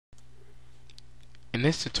In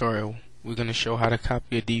this tutorial, we're going to show how to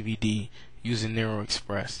copy a DVD using Nero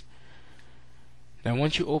Express. Now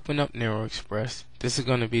once you open up Nero Express, this is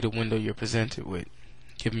going to be the window you're presented with,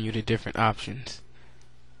 giving you the different options.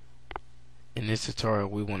 In this tutorial,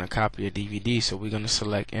 we want to copy a DVD, so we're going to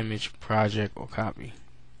select Image, Project, or Copy.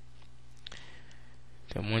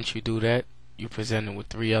 Then once you do that, you're presented with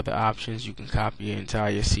three other options. You can copy an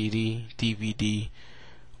entire CD, DVD,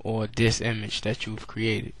 or this image that you've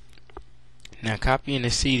created. Now copying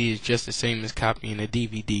a CD is just the same as copying a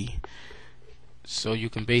DVD, so you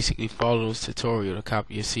can basically follow this tutorial to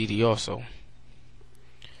copy a CD also.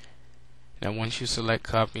 Now once you select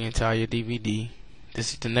copy entire DVD,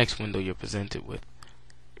 this is the next window you're presented with.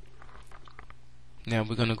 Now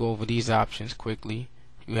we're going to go over these options quickly.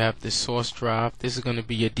 You have the source drive. This is going to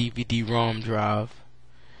be your DVD-ROM drive,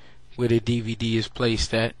 where the DVD is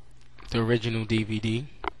placed at, the original DVD.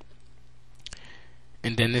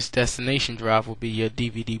 And then this destination drive will be your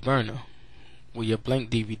DVD burner, where your blank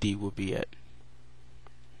DVD will be at.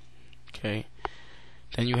 Okay.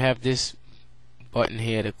 Then you have this button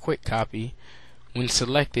here, the quick copy. When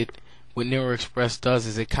selected, what Nero Express does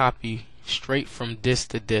is it copy straight from disk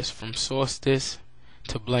to disk, from source disk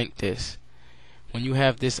to blank disk. When you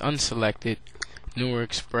have this unselected, Nero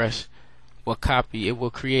Express will copy, it will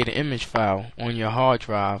create an image file on your hard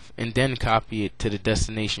drive and then copy it to the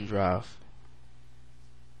destination drive.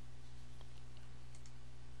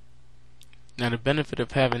 Now the benefit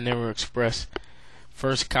of having Nero Express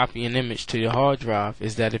first copy an image to your hard drive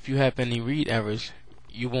is that if you have any read errors,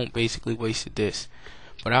 you won't basically waste a disk.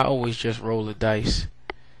 But I always just roll the dice,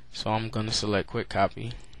 so I'm going to select quick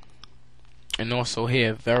copy. And also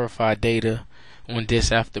here, verify data on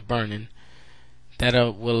disk after burning. That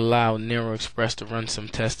will allow Nero Express to run some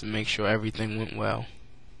tests to make sure everything went well.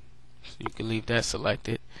 So you can leave that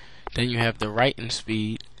selected. Then you have the writing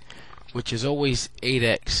speed, which is always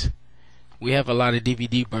 8x. We have a lot of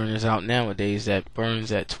DVD burners out nowadays that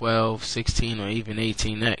burns at 12, 16, or even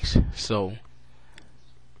 18x. So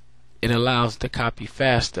it allows the copy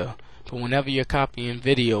faster. But whenever you're copying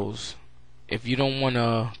videos, if you don't want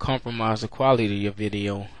to compromise the quality of your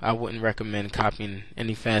video, I wouldn't recommend copying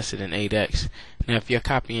any faster than 8x. Now if you're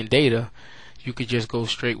copying data, you could just go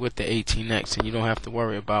straight with the 18x and you don't have to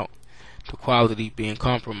worry about the quality being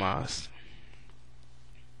compromised.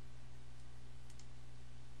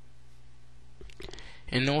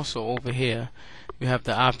 And also over here, you have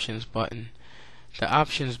the options button. The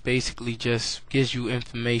options basically just gives you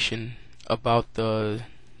information about the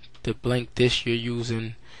blank disk you're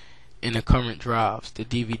using in the current drives, the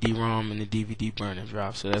DVD-ROM and the DVD burner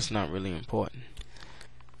drive, so that's not really important.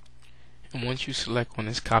 And once you select on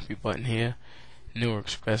this copy button here, Nero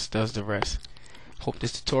Express does the rest. Hope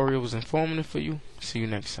this tutorial was informative for you. See you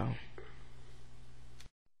next time.